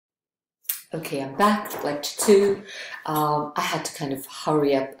Okay, I'm back, lecture two. I had to kind of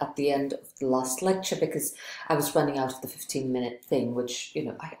hurry up at the end of the last lecture because I was running out of the 15-minute thing, which,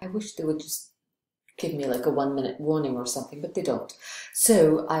 I wish they would just give me like a 1-minute warning or something, but they don't.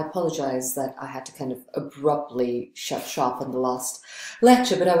 So I apologize that I had to kind of abruptly shut shop on the last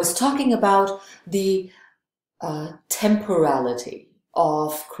lecture, but I was talking about the temporality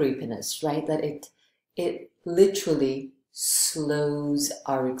of creepiness, right? That it literally slows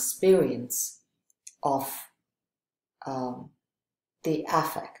our experience of the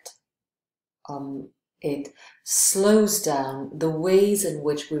affect. It slows down the ways in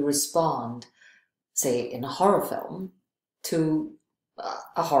which we respond, say in a horror film, to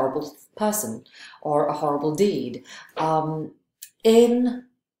a horrible person or a horrible deed. In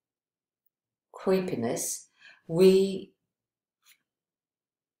creepiness, we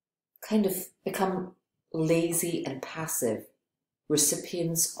kind of become lazy and passive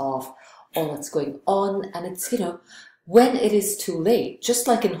recipients of all that's going on. And it's, when it is too late, just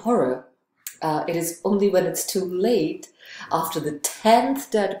like in horror, it is only when it's too late, after the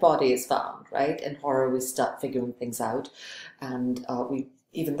 10th dead body is found, right? In horror, we start figuring things out, and we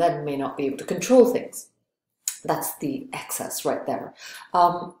even then may not be able to control things. That's the excess right there.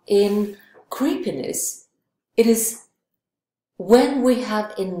 In creepiness, it is when we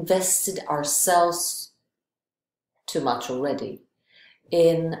have invested ourselves too much already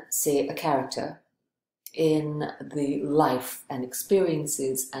in, say, a character, in the life and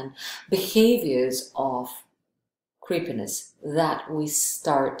experiences and behaviors of creepiness, that we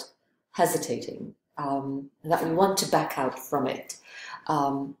start hesitating, that we want to back out from it.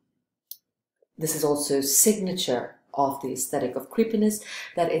 This is also signature of the aesthetic of creepiness,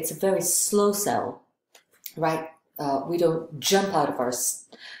 that it's a very slow sell, right? We don't jump out of our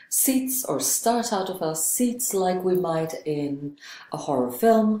seats or start out of our seats like we might in a horror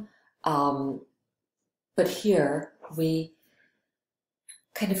film. But here we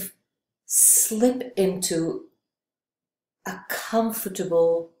kind of slip into a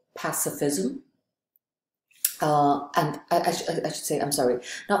comfortable pacifism. And I should say, I'm sorry,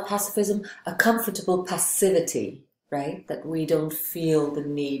 not pacifism, a comfortable passivity, right? That we don't feel the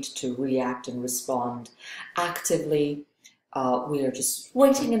need to react and respond actively. We are just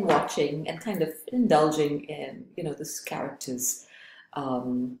waiting and watching and kind of indulging in, this character's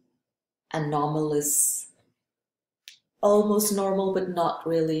anomalous, almost normal but not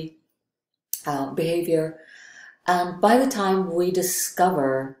really behavior. And by the time we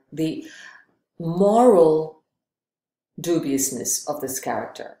discover the moral dubiousness of this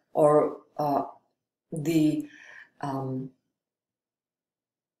character, or by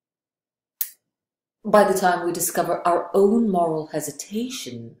the time we discover our own moral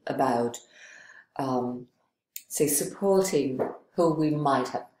hesitation about, say, supporting who we might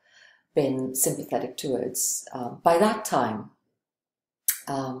have been sympathetic towards, by that time,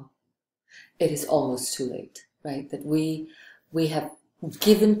 it is almost too late, right? That we have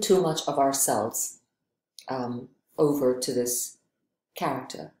given too much of ourselves over to this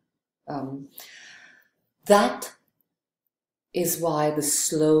character. That is why the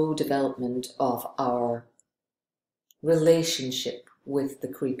slow development of our relationship with the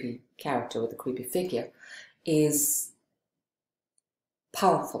creepy character, with the creepy figure, is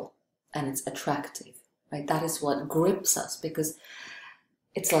powerful and it's attractive, right? That is what grips us, because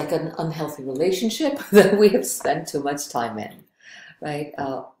it's like an unhealthy relationship that we have spent too much time in, right?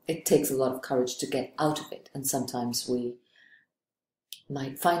 It takes a lot of courage to get out of it, and sometimes we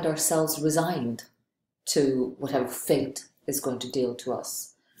might find ourselves resigned to whatever fate is going to deal to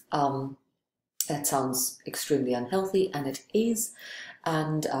us. That sounds extremely unhealthy, and it is,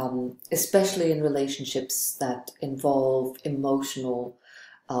 and especially in relationships that involve emotional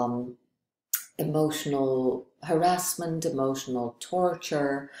harassment, emotional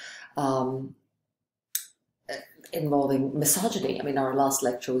torture, involving misogyny. I mean, our last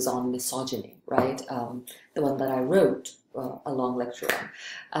lecture was on misogyny, right? The one that I wrote a long lecture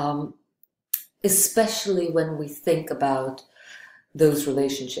on. Especially when we think about those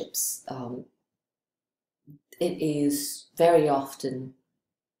relationships, it is very often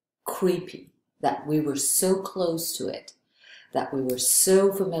creepy that we were so close to it, that we were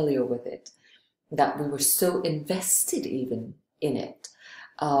so familiar with it, that we were so invested even in it,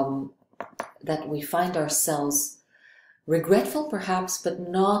 that we find ourselves regretful perhaps, but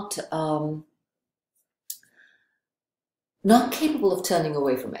not capable of turning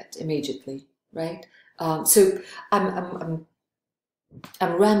away from it immediately, right? So I'm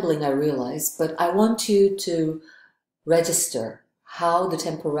rambling, I realize, but I want you to register how the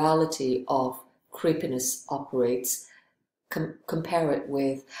temporality of creepiness operates compare it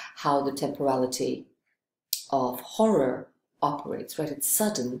with how the temporality of horror operates, right? It's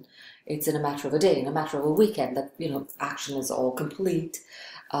sudden, it's in a matter of a day, in a matter of a weekend, that, you know, action is all complete.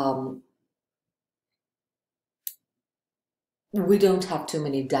 We don't have too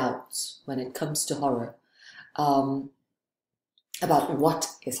many doubts when it comes to horror about what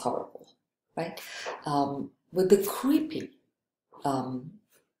is horrible, right? With the creepy,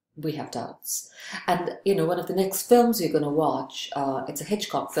 we have doubts. And, you know, one of the next films you're going to watch, it's a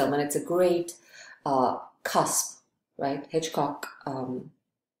Hitchcock film, and it's a great cusp, right? Hitchcock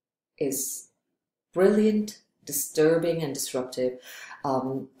is brilliant, disturbing, and disruptive,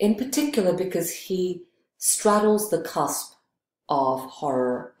 in particular because he straddles the cusp of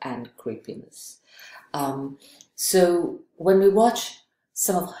horror and creepiness. So when we watch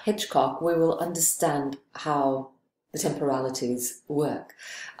some of Hitchcock, we will understand how the temporalities work.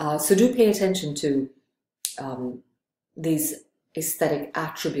 So do pay attention to these aesthetic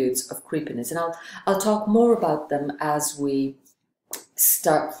attributes of creepiness, and I'll talk more about them as we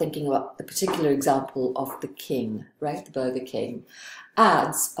start thinking about the particular example of the King, right? The Burger King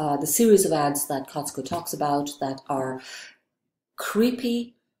ads, the series of ads that Kotsko talks about that are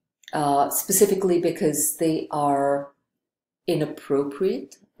creepy, specifically because they are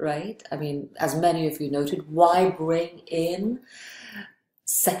inappropriate, right? I mean, as many of you noted, why bring in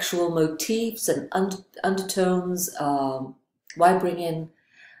sexual motifs and undertones? Why bring in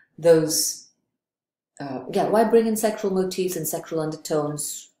those? Why bring in sexual motifs and sexual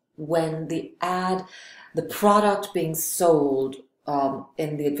undertones when the ad, the product being sold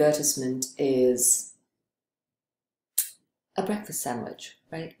in the advertisement is a breakfast sandwich,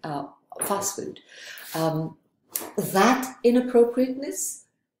 right? Fast food. That inappropriateness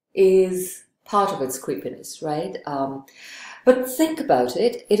is part of its creepiness, right? But think about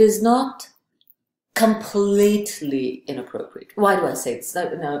it. It is not completely inappropriate. Why do I say this?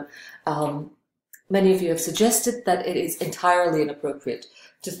 No, many of you have suggested that it is entirely inappropriate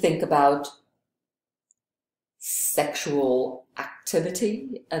to think about sexual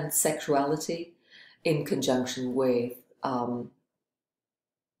activity and sexuality in conjunction with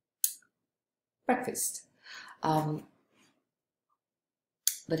breakfast. But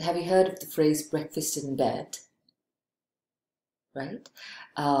have you heard of the phrase breakfast in bed? Right?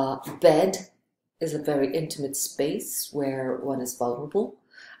 Bed is a very intimate space where one is vulnerable.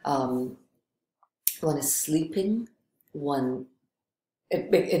 One is sleeping.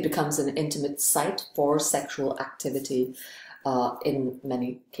 It becomes an intimate site for sexual activity in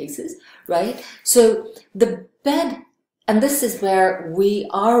many cases, right? So the bed, and this is where we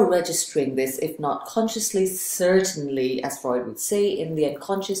are registering this, if not consciously, certainly, as Freud would say, in the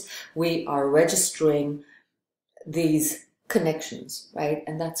unconscious, we are registering these connections, right?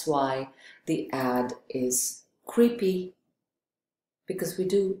 And that's why the ad is creepy, because we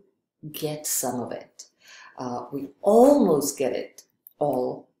do get some of it. We almost get it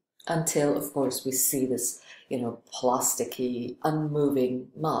all until, of course, we see this, you know, plasticky, unmoving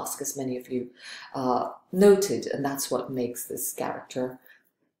mask, as many of you noted, and that's what makes this character,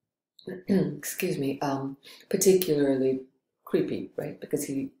 excuse me, particularly creepy, right? Because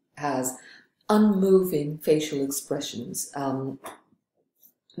he has unmoving facial expressions.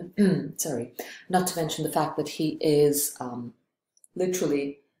 Sorry, not to mention the fact that he is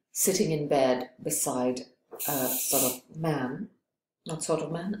literally sitting in bed beside a sort of man, not sort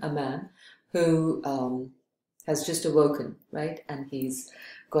of man, a man who has just awoken, right? And he's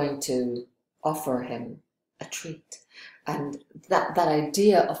going to offer him a treat. And that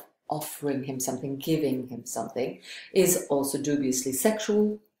idea of offering him something, giving him something, is also dubiously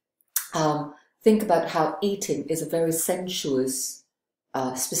sexual. Think about how eating is a very sensuous,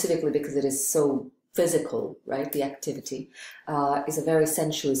 specifically because it is so physical, right? The activity is a very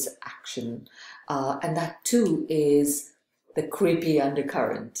sensuous action. And that too is the creepy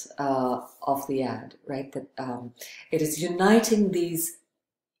undercurrent of the ad, right? That it is uniting these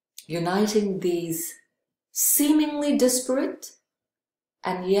seemingly disparate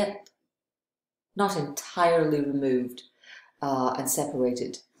and yet not entirely removed and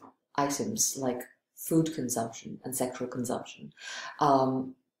separated items like food consumption and sexual consumption.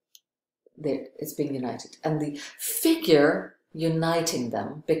 It's being united, and the figure uniting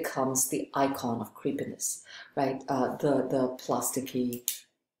them becomes the icon of creepiness, right? The plasticky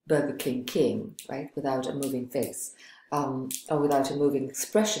Burger King, right? Without a moving face, or without a moving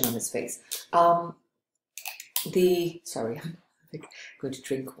expression on his face. Sorry, I'm going to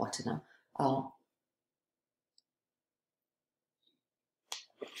drink water now.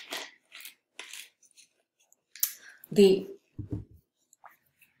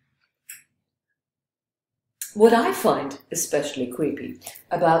 What I find especially creepy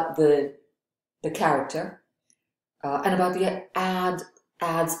about the character and about the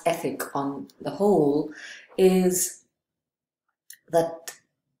ad's ethic on the whole is that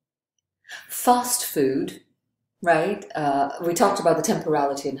fast food, right? We talked about the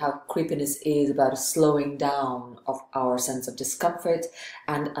temporality and how creepiness is about a slowing down of our sense of discomfort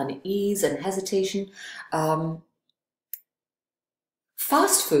and unease and hesitation. Um,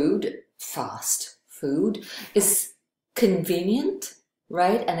 fast food is convenient,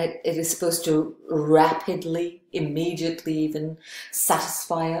 right? And it is supposed to rapidly, immediately even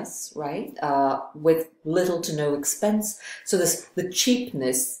satisfy us, right? With little to no expense. So the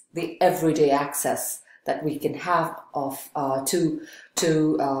cheapness, the everyday access that we can have of to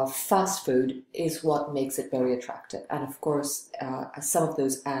fast food is what makes it very attractive. And of course, some of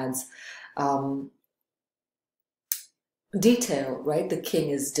those ads detail, right? The king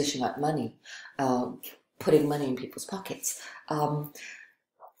is dishing out money, putting money in people's pockets.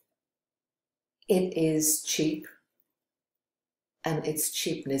 It is cheap, and its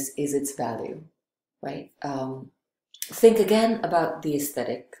cheapness is its value, right? Think again about the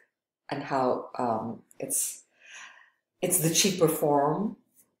aesthetic and how it's the cheaper form,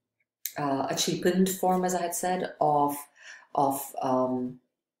 a cheapened form, as I had said, of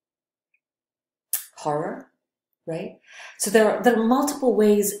horror, right? So there are multiple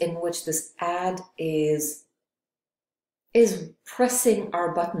ways in which this ad is pressing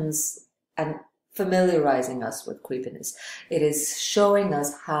our buttons and familiarizing us with creepiness. It is showing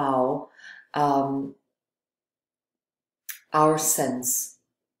us how our sense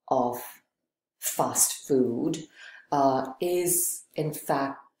of fast food is in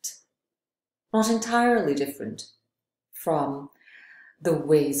fact not entirely different from the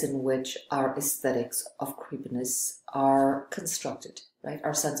ways in which our aesthetics of creepiness are constructed, right?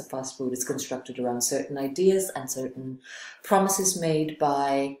 Our sense of fast food is constructed around certain ideas and certain promises made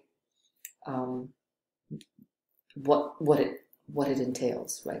by what it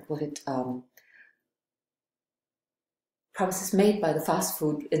entails, right? Promises made by the fast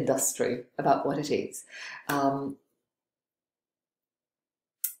food industry about what it is. Our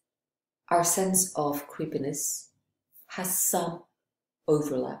sense of creepiness has some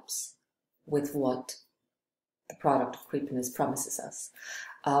overlaps with what the product of creepiness promises us.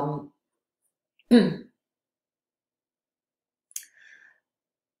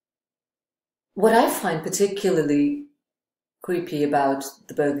 What I find particularly creepy about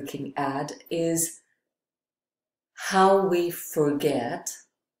the Burger King ad is how we forget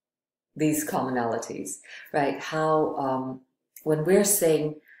these commonalities, right? How when we're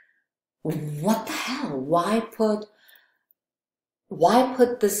saying, what the hell, why put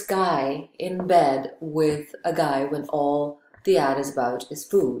this guy in bed with a guy when all the ad is about is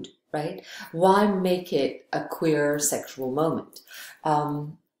food, right? Why make it a queer sexual moment?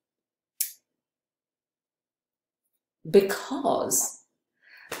 Because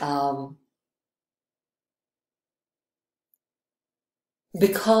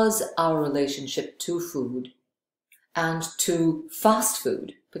our relationship to food and to fast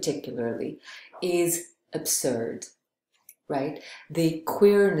food particularly is absurd, right? The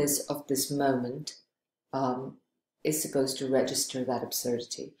queerness of this moment is supposed to register that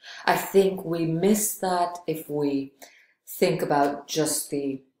absurdity. I think we miss that if we think about just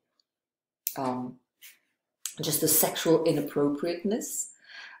the sexual inappropriateness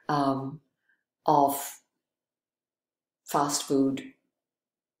of fast food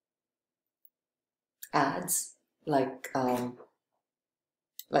ads, like the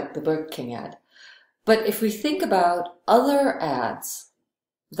Burger King ad. But if we think about other ads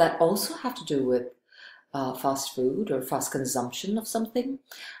that also have to do with fast food or fast consumption of something,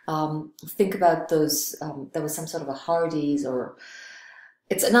 think about those. There was some sort of a Hardee's, or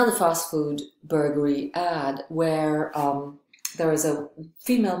it's another fast food burgery ad where there is a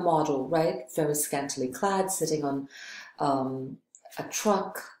female model, right, very scantily clad, sitting on a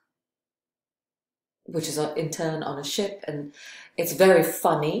truck, which is in turn on a ship, and it's very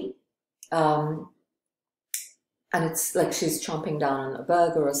funny. And it's like she's chomping down on a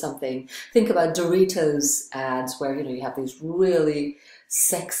burger or something. Think about Doritos ads where, you know, you have these really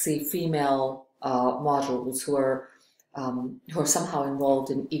sexy female models who are somehow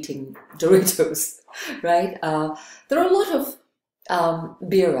involved in eating Doritos, right? There are a lot of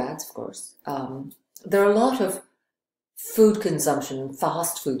beer ads, of course. There are a lot of food consumption,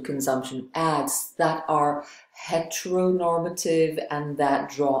 fast food consumption ads that are heteronormative and that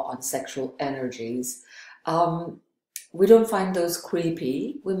draw on sexual energies. We don't find those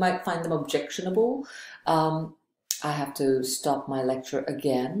creepy. We might find them objectionable. I have to stop my lecture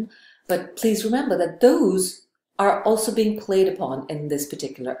again. But please remember that those are also being played upon in this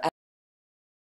particular